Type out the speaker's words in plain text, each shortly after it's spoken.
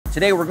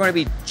Today we're going to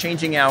be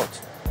changing out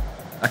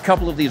a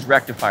couple of these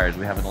rectifiers.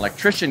 We have an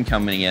electrician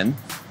coming in,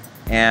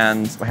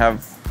 and we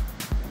have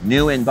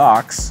new in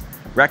box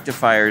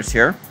rectifiers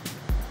here.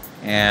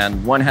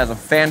 And one has a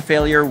fan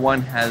failure,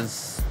 one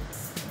has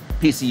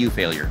PCU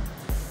failure.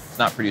 It's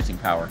not producing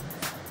power.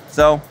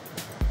 So,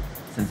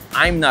 since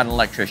I'm not an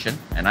electrician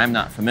and I'm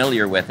not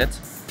familiar with it,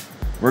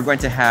 we're going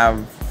to have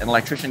an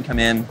electrician come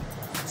in,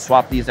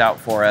 swap these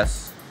out for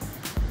us.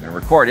 I'm going to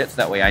record it so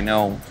that way I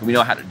know, so we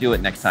know how to do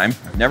it next time.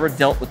 I've never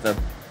dealt with a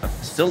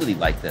facility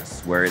like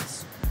this where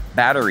it's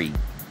battery,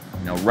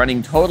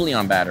 running totally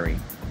on battery.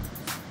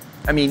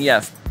 I mean,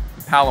 yes,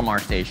 the Palomar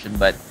station,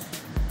 but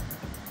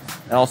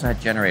it also had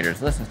generators.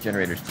 This has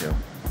generators too.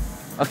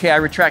 Okay, I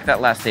retract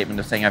that last statement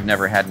of saying I've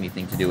never had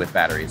anything to do with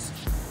batteries.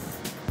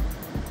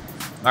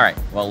 All right,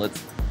 well,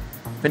 let's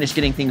finish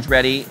getting things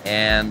ready,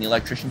 and the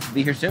electrician should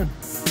be here soon.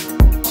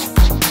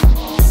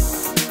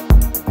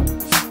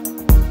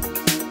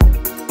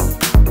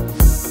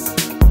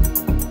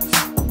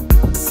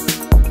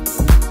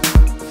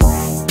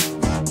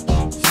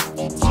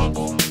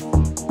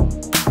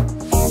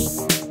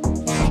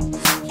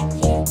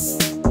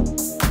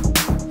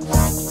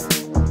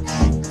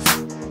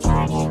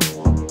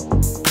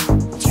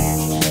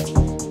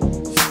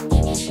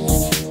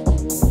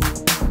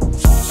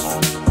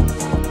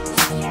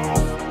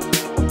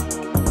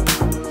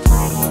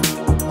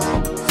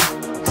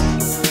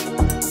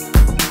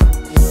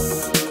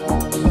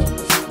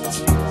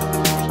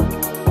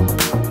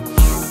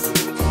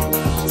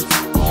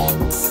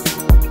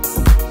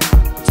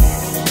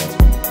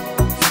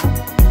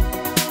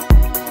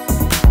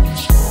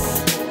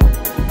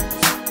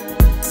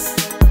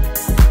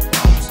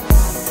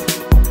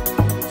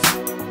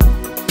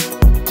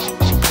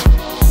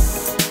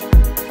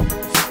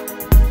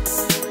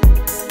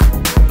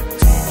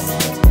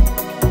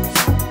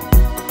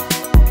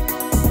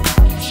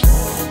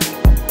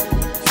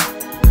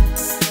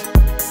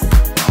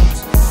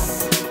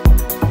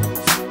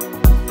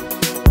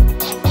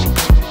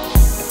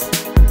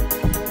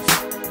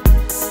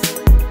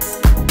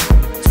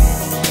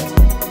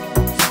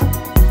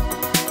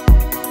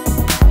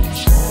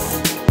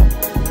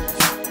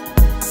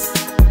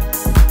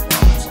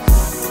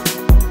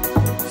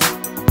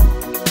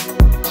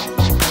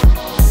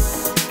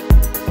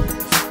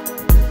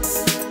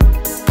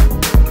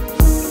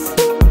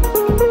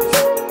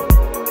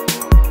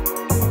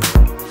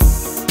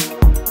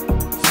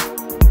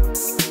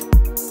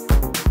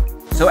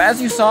 So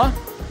as you saw,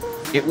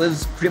 it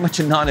was pretty much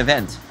a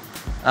non-event.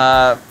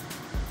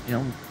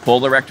 Pull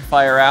the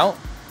rectifier out,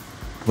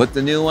 put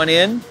the new one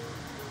in,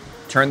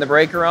 turn the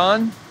breaker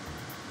on,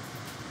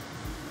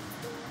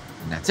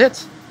 and that's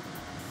it.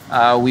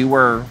 We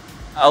were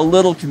a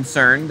little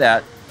concerned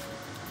that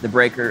the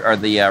breaker or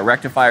the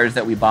rectifiers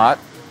that we bought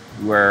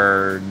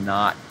were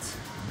not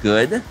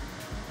good,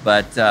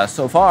 but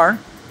so far,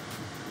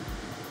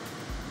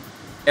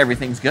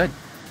 everything's good.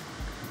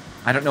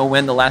 I don't know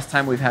when the last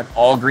time we've had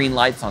all green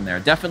lights on there.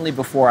 Definitely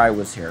before I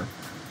was here.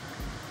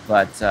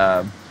 But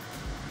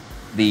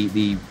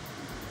the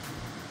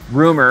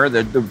rumor,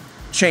 the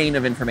chain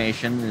of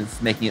information is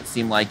making it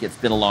seem like it's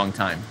been a long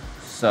time.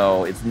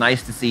 So it's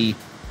nice to see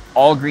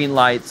all green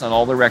lights on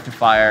all the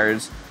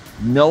rectifiers,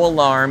 no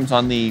alarms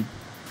on the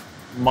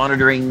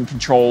monitoring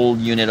control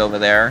unit over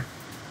there.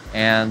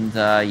 And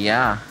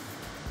yeah,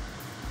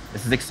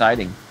 this is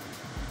exciting.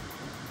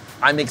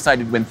 I'm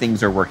excited when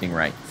things are working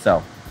right.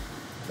 So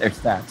there's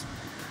that.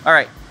 All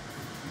right.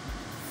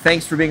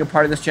 Thanks for being a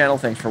part of this channel.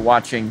 Thanks for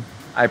watching.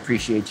 I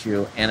appreciate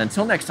you. And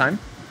until next time,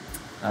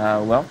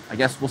 well, I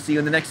guess we'll see you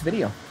in the next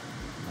video,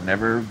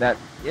 whenever that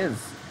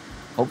is.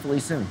 Hopefully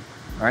soon.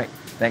 All right.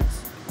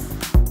 Thanks.